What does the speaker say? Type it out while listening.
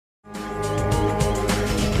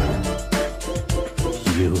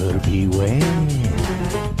Viewer beware.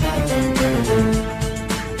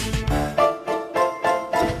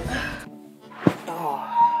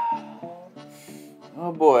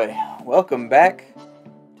 Oh boy, welcome back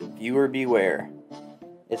to Viewer Beware.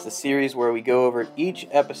 It's the series where we go over each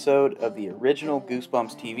episode of the original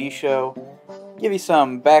Goosebumps TV show, give you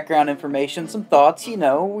some background information, some thoughts,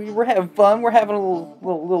 we're having fun, we're having a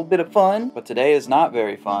little bit of fun. But today is not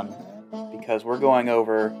very fun, because we're going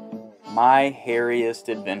over My Hairiest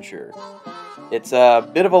Adventure. It's a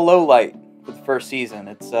bit of a low light for the first season.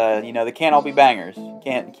 It's, they can't all be bangers.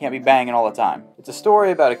 Can't be banging all the time. It's a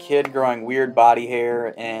story about a kid growing weird body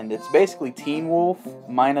hair, and it's basically Teen Wolf,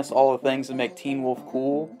 minus all the things that make Teen Wolf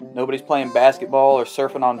cool. Nobody's playing basketball or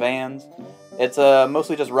surfing on vans. It's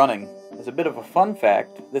mostly just running. As a bit of a fun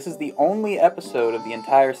fact, this is the only episode of the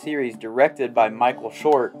entire series directed by Michael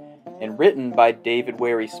Short and written by David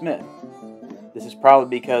Wary Smith. This is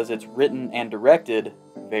probably because it's written and directed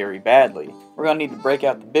very badly. We're going to need to break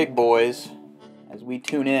out the big boys as we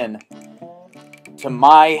tune in to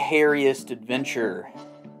My Hairiest Adventure.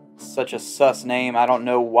 Such a sus name. I don't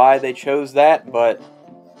know why they chose that, but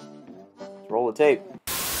let's roll the tape.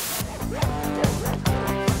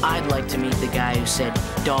 I'd like to meet the guy who said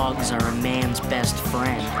dogs are a man's best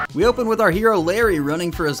friend. We open with our hero Larry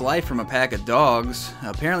running for his life from a pack of dogs.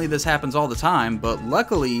 Apparently this happens all the time, but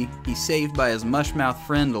luckily he's saved by his mushmouth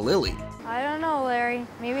friend Lily. I don't know, Larry.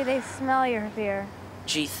 Maybe they smell your fear.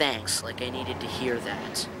 Gee, thanks. Like I needed to hear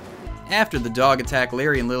that. After the dog attack,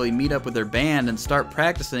 Larry and Lily meet up with their band and start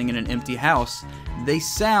practicing in an empty house. They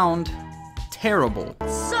sound terrible.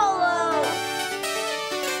 Solo!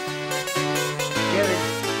 Jerry.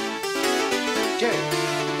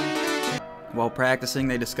 While practicing,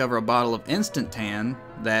 they discover a bottle of instant tan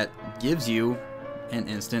that gives you an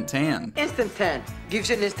instant tan. Instant 10. Gives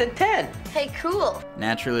you an instant 10. Hey, cool.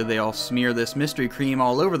 Naturally, they all smear this mystery cream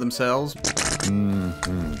all over themselves.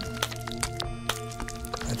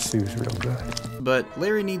 That sue's real good. But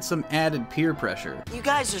Larry needs some added peer pressure. You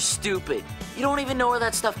guys are stupid. You don't even know where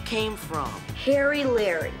that stuff came from. Hairy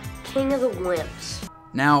Larry, king of the wimps.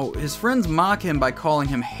 Now, his friends mock him by calling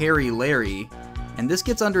him Hairy Larry, and this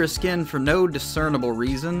gets under his skin for no discernible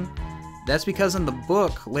reason. That's because in the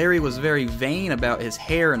book, Larry was very vain about his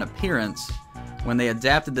hair and appearance. When they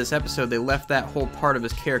adapted this episode, they left that whole part of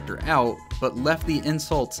his character out, but left the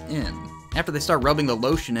insults in. After they start rubbing the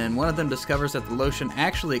lotion in, one of them discovers that the lotion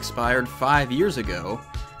actually expired 5 years ago.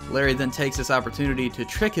 Larry then takes this opportunity to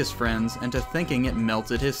trick his friends into thinking it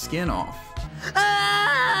melted his skin off.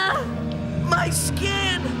 Ah! My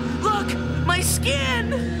skin! Look! My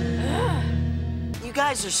skin! You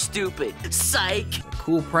guys are stupid. Psych!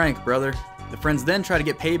 Cool prank, brother. The friends then try to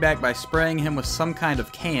get payback by spraying him with some kind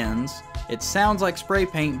of cans. It sounds like spray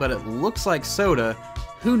paint, but it looks like soda.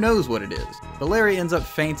 Who knows what it is? But Larry ends up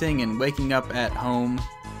fainting and waking up at home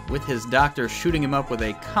with his doctor shooting him up with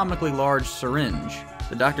a comically large syringe.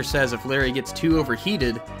 The doctor says if Larry gets too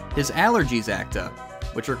overheated, his allergies act up,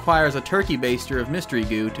 which requires a turkey baster of mystery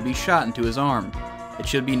goo to be shot into his arm. It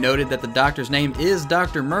should be noted that the doctor's name is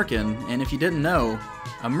Dr. Merkin, and if you didn't know,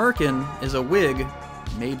 a merkin is a wig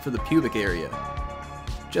made for the pubic area.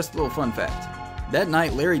 Just a little fun fact. That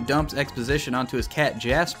night, Larry dumps exposition onto his cat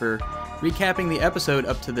Jasper, recapping the episode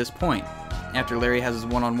up to this point. After Larry has his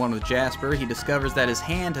one-on-one with Jasper, he discovers that his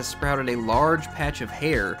hand has sprouted a large patch of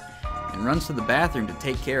hair and runs to the bathroom to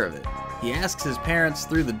take care of it. He asks his parents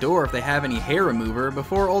through the door if they have any hair remover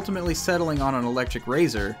before ultimately settling on an electric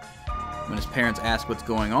razor. When his parents ask what's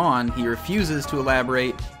going on, he refuses to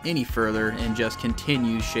elaborate any further and just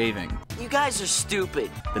continues shaving. You guys are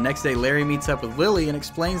stupid. The next day, Larry meets up with Lily and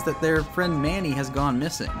explains that their friend Manny has gone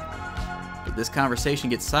missing. But this conversation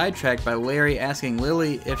gets sidetracked by Larry asking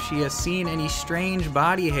Lily if she has seen any strange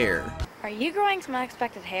body hair. Are you growing some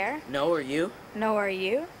unexpected hair? No, are you? No, are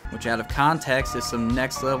you? Which out of context is some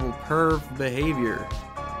next level perv behavior.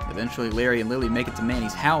 Eventually, Larry and Lily make it to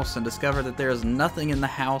Manny's house and discover that there is nothing in the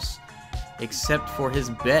house except for his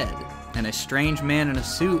bed and a strange man in a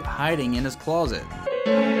suit hiding in his closet.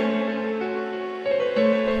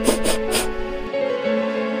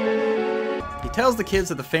 He tells the kids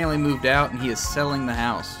that the family moved out and he is selling the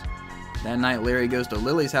house. That night, Larry goes to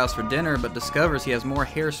Lily's house for dinner but discovers he has more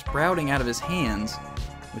hair sprouting out of his hands,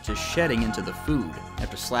 which is shedding into the food.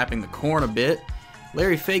 After slapping the corn a bit,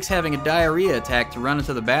 Larry fakes having a diarrhea attack to run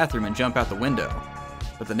into the bathroom and jump out the window.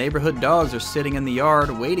 But the neighborhood dogs are sitting in the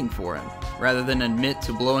yard waiting for him. Rather than admit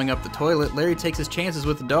to blowing up the toilet, Larry takes his chances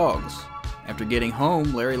with the dogs. After getting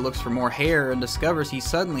home, Larry looks for more hair and discovers he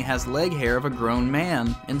suddenly has leg hair of a grown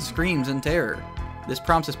man and screams in terror. This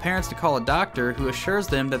prompts his parents to call a doctor who assures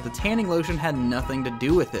them that the tanning lotion had nothing to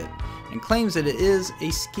do with it, and claims that it is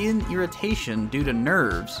a skin irritation due to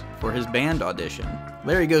nerves for his band audition.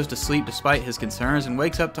 Larry goes to sleep despite his concerns and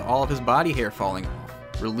wakes up to all of his body hair falling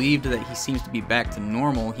off. Relieved that he seems to be back to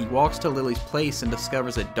normal, he walks to Lily's place and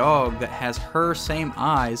discovers a dog that has her same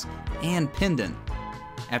eyes and pendant.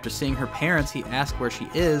 After seeing her parents, he asks where she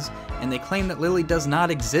is, and they claim that Lily does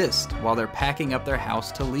not exist while they're packing up their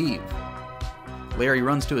house to leave. Larry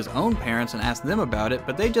runs to his own parents and asks them about it,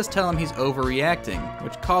 but they just tell him he's overreacting,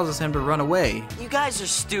 which causes him to run away. You guys are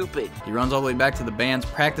stupid. He runs all the way back to the band's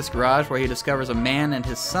practice garage where he discovers a man and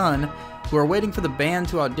his son who are waiting for the band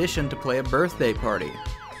to audition to play a birthday party.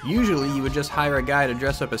 Usually you would just hire a guy to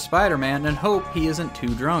dress up as Spider-Man and hope he isn't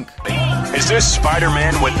too drunk. Is this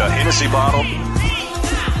Spider-Man with the Hennessy bottle?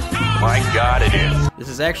 My God, it is. This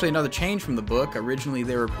is actually another change from the book. Originally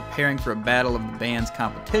they were preparing for a battle of the band's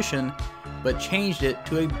competition, but changed it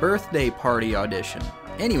to a birthday party audition.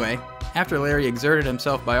 Anyway, after Larry exerted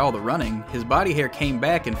himself by all the running, his body hair came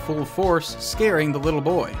back in full force, scaring the little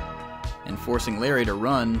boy, and forcing Larry to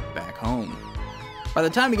run back home. By the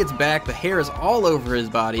time he gets back, the hair is all over his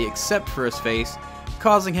body except for his face,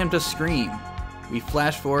 causing him to scream. We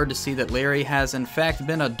flash forward to see that Larry has in fact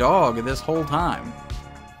been a dog this whole time.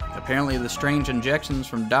 Apparently the strange injections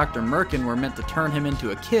from Dr. Merkin were meant to turn him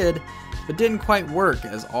into a kid, but didn't quite work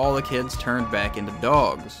as all the kids turned back into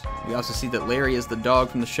dogs. We also see that Larry is the dog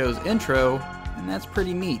from the show's intro, and that's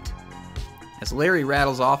pretty neat. As Larry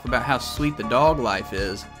rattles off about how sweet the dog life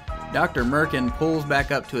is, Dr. Merkin pulls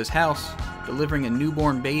back up to his house, delivering a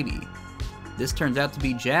newborn baby. This turns out to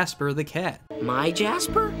be Jasper the cat. My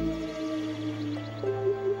Jasper?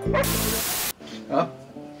 Oh.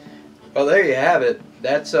 Well, there you have it.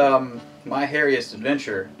 That's My Hairiest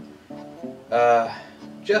Adventure.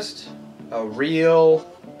 Just a real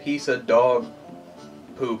piece of dog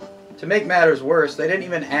poop. To make matters worse, they didn't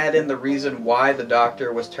even add in the reason why the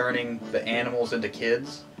doctor was turning the animals into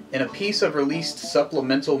kids. In a piece of released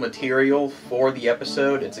supplemental material for the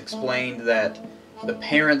episode, it's explained that the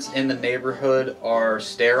parents in the neighborhood are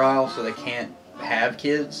sterile, so they can't have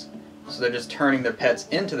kids. So they're just turning their pets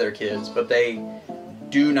into their kids, but they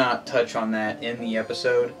do not touch on that in the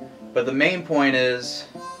episode. But the main point is,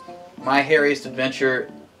 My Hairiest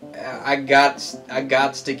Adventure, I got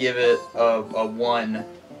to give it a 1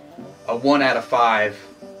 out of 5.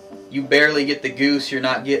 You barely get the goose, you're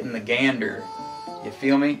not getting the gander. You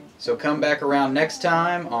feel me? So come back around next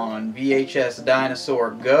time on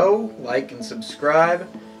VHSdinosaurGO, like and subscribe,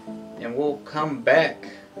 and we'll come back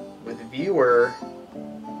with viewer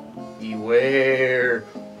beware.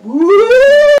 Woo!